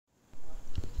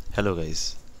Hello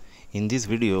guys, in this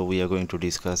video we are going to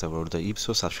discuss about the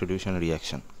Ipso substitution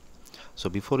reaction. So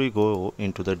before we go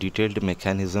into the detailed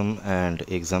mechanism and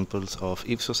examples of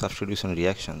Ipso substitution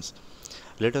reactions,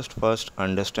 let us first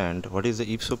understand what is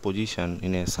the Ipso position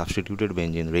in a substituted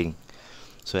benzene ring.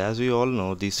 So as we all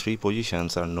know, these three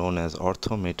positions are known as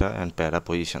ortho, meta and para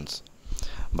positions.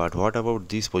 But what about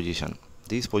this position?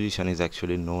 This position is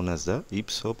actually known as the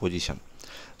Ipso position.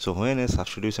 So when a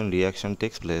substitution reaction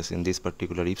takes place in this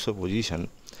particular Ipso position,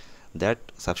 that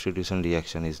substitution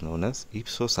reaction is known as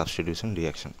Ipso substitution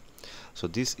reaction. So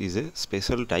this is a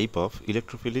special type of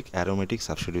electrophilic aromatic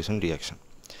substitution reaction.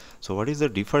 So what is the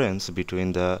difference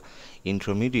between the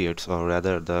intermediates, or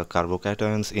rather the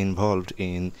carbocations involved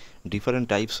in different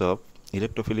types of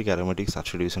electrophilic aromatic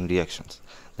substitution reactions?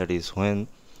 That is,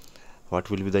 what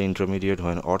will be the intermediate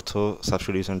when ortho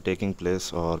substitution taking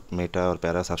place or meta or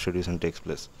para substitution takes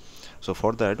place. So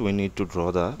for that we need to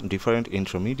draw the different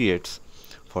intermediates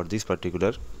for this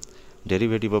particular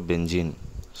derivative of benzene.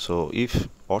 So if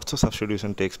ortho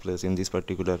substitution takes place in this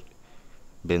particular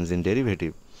benzene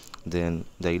derivative, then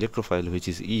the electrophile, which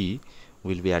is E,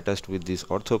 will be attached with this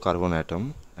ortho carbon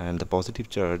atom, and the positive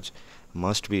charge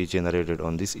must be generated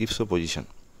on this Ipso position.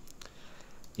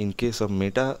 In case of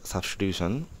meta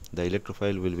substitution, the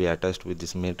electrophile will be attached with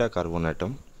this meta carbon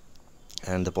atom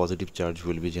and the positive charge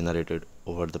will be generated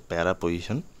over the para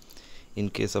position. In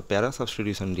case of para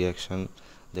substitution reaction,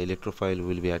 the electrophile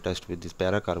will be attached with this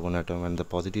para carbon atom and the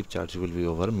positive charge will be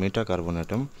over meta carbon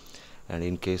atom. And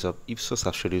in case of Ipso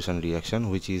substitution reaction,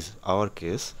 which is our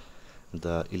case,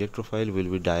 the electrophile will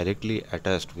be directly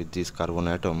attached with this carbon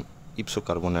atom, Ipso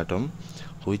carbon atom,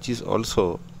 which is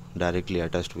also directly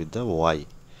attached with the Y.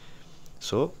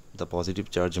 So the positive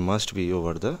charge must be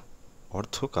over the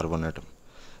ortho carbon atom.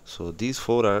 So these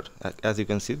four are, as you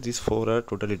can see, these four are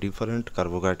totally different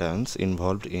carbocations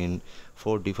involved in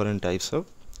four different types of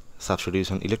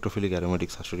substitution, electrophilic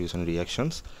aromatic substitution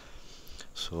reactions.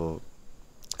 So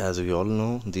as we all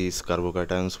know, these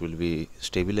carbocations will be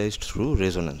stabilized through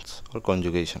resonance or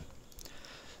conjugation.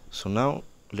 So now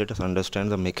let us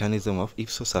understand the mechanism of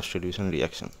Ipso substitution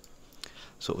reaction.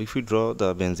 So if we draw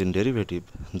the benzene derivative,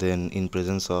 then in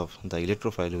presence of the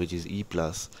electrophile, which is E+,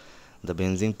 the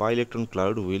benzene pi electron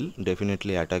cloud will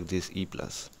definitely attack this E+,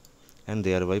 and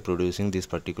thereby producing this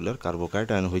particular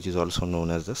carbocation, which is also known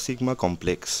as the sigma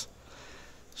complex.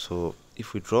 So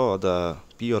if we draw the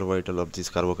p orbital of this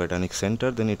carbocationic center,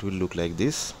 then it will look like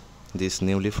this. This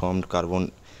newly formed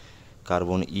carbon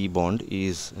E bond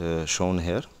is shown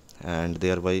here, and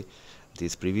thereby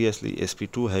this previously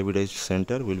sp2 hybridized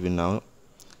center will be now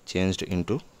changed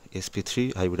into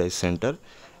sp3 hybridized center,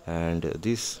 and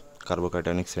this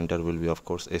carbocationic center will be of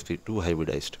course sp2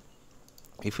 hybridized.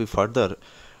 If we further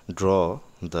draw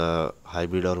the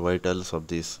hybrid orbitals of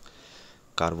this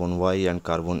carbon Y and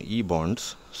carbon E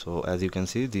bonds, so as you can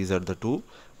see, these are the two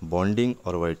bonding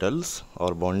orbitals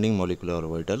or bonding molecular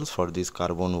orbitals for this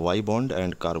carbon Y bond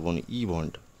and carbon E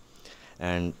bond,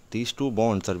 and these two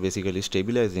bonds are basically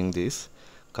stabilizing this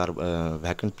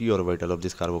vacant p orbital of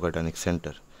this carbocationic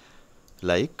center,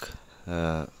 like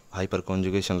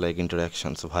hyperconjugation like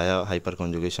interactions, via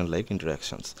hyperconjugation like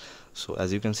interactions. So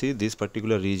as you can see, this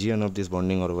particular region of this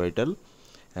bonding orbital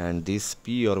and this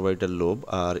p orbital lobe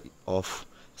are of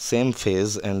same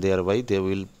phase, and thereby they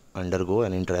will undergo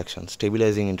an interaction,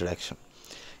 stabilizing interaction.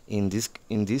 In this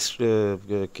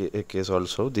case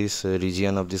also, this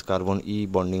region of this carbon E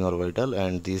bonding orbital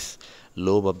and this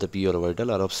lobe of the p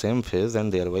orbital are of same phase,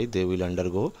 and thereby they will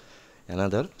undergo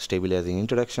another stabilizing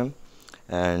interaction,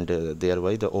 and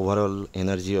thereby the overall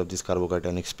energy of this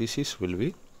carbocationic species will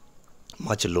be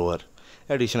much lower.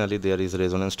 Additionally, there is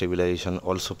resonance stabilization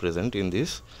also present in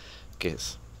this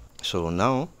case. So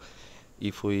now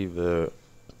if we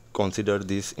consider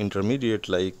this intermediate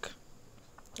like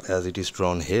as it is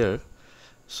drawn here,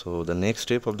 so the next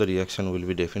step of the reaction will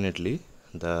be definitely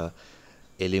the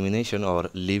elimination or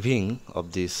leaving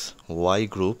of this Y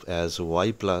group as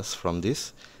Y plus from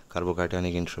this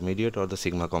carbocationic intermediate or the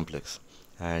sigma complex,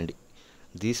 and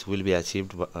this will be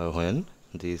achieved when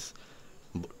these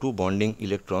two bonding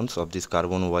electrons of this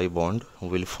carbon Y bond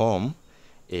will form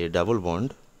a double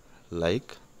bond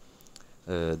like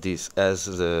this, as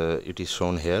it is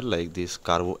shown here, like this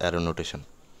carbo arrow notation,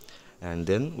 and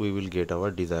then we will get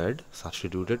our desired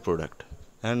substituted product,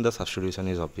 and the substitution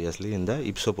is obviously in the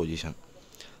Ipso position.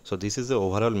 So this is the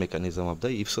overall mechanism of the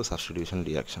Ipso substitution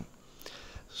reaction.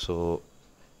 So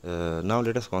now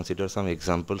let us consider some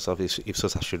examples of Ipso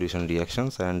substitution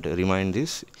reactions, and remind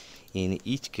this, in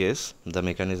each case the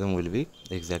mechanism will be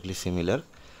exactly similar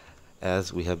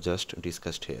as we have just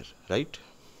discussed here, right?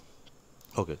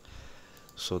 Okay,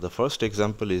 So the first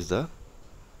example is the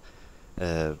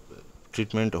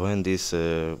treatment when this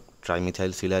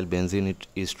trimethylsilyl benzene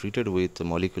is treated with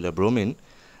molecular bromine,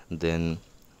 then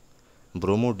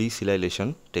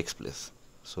bromo-desilylation takes place.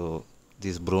 So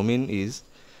this bromine is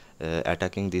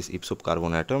attacking this ipso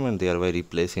carbon atom and thereby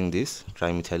replacing this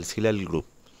trimethylsilyl group,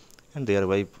 and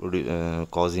thereby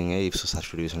causing a ipso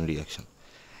substitution reaction.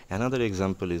 Another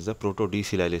example is the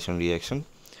proto-desilylation reaction,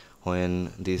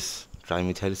 when this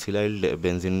trimethylsilyl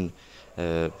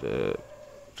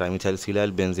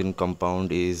benzene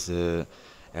compound is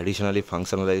additionally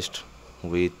functionalized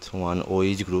with one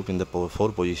OH group in the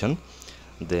 4 position.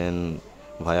 Then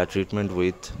via treatment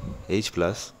with H+,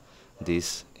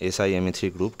 this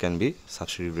SiMe3 group can be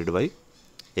substituted by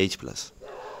H+.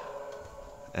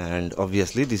 And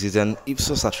obviously this is an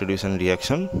ipso substitution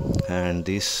reaction, and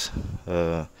this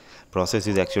process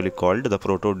is actually called the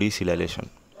proto-desilylation.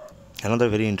 Another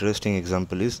very interesting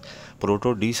example is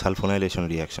proto-desulfonylation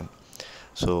reaction.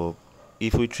 So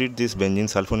if we treat this benzene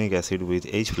sulfonic acid with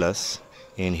H+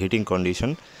 in heating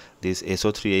condition, this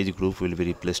SO3H group will be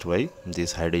replaced by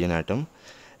this hydrogen atom,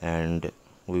 and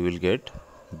we will get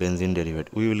benzene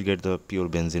derivative. We will get the pure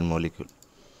benzene molecule.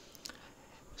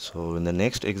 So in the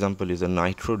next example is a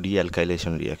nitro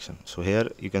dealkylation reaction. So here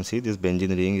you can see this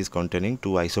benzene ring is containing 2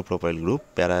 isopropyl group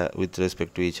para with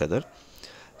respect to each other.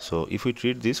 So if we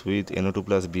treat this with NO2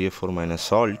 plus BF4 minus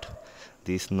salt,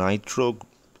 this nitronium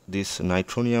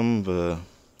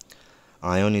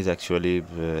ion is actually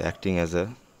acting as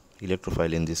a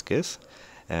electrophile in this case,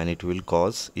 and it will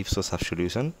cause ipso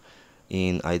substitution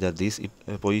in either this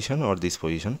position or this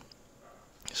position.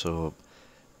 So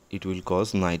it will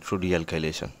cause nitro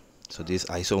dealkylation. So this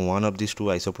one of these 2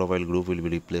 isopropyl group will be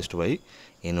replaced by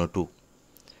NO2.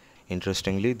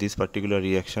 Interestingly, this particular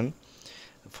reaction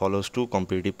follows 2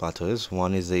 competitive pathways.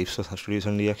 One is the ipso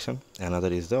substitution reaction,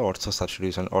 another is the ortho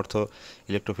substitution, ortho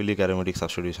electrophilic aromatic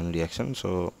substitution reaction.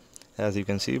 So as you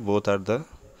can see, both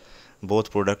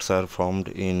products are formed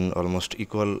in almost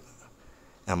equal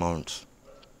amounts.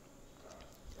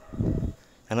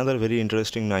 Another very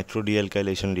interesting nitro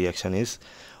dealkylation reaction is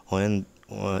when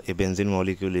a benzene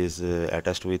molecule is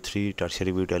attached with 3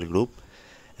 tertiary butyl group,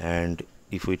 and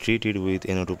if we treat it with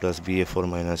NO2 plus BF4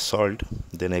 minus salt,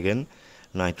 then again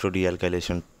nitro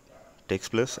dealkylation takes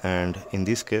place, and in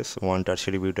this case 1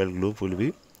 tertiary butyl group will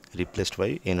be replaced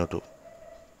by NO2.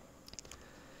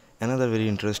 Another very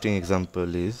interesting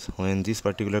example is when this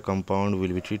particular compound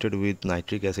will be treated with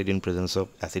nitric acid in presence of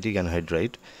acetic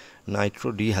anhydride,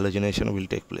 nitro dehalogenation will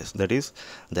take place. That is,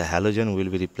 the halogen will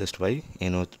be replaced by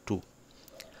NO2.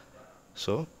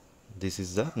 So this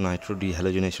is the nitro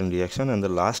dehalogenation reaction. And the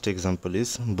last example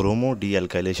is bromo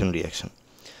dealkylation reaction.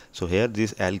 So here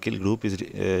this alkyl group is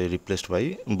replaced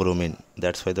by bromine.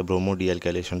 That's why the bromo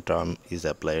dealkylation term is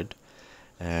applied.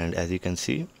 And as you can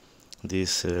see,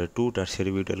 this 2 tertiary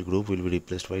butyl group will be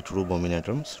replaced by 2 bromine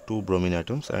atoms,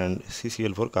 and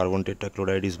CCl4 carbon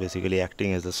tetrachloride is basically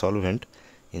acting as the solvent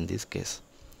in this case.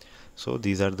 So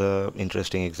these are the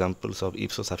interesting examples of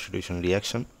ipso substitution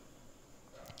reaction.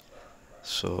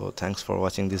 So thanks for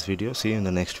watching this video. See you in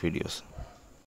the next videos.